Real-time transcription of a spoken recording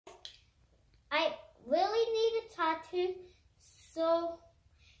tattoo. So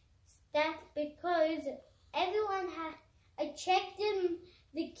that's because everyone has. I checked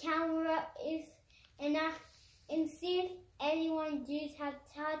the camera and see if anyone does have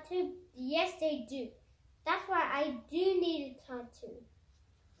tattoo. Yes, they do. That's why I do need a tattoo.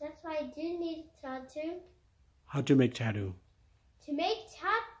 That's why I do need a tattoo. How to make tattoo? To make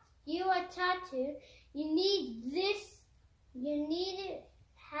you a tattoo, you need this. You need it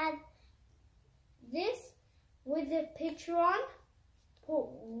have this with a picture on. Put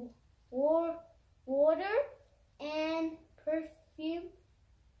water and perfume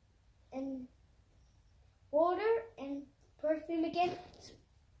and water and perfume again.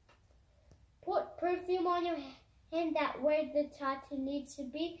 Put perfume on your hand, that where the tattoo needs to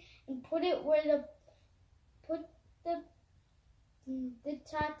be, and put it where the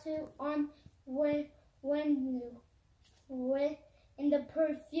tattoo on when in the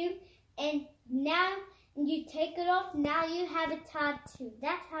perfume, and now you take it off. Now you have a tattoo.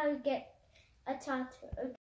 That's how you get a tattoo. Okay?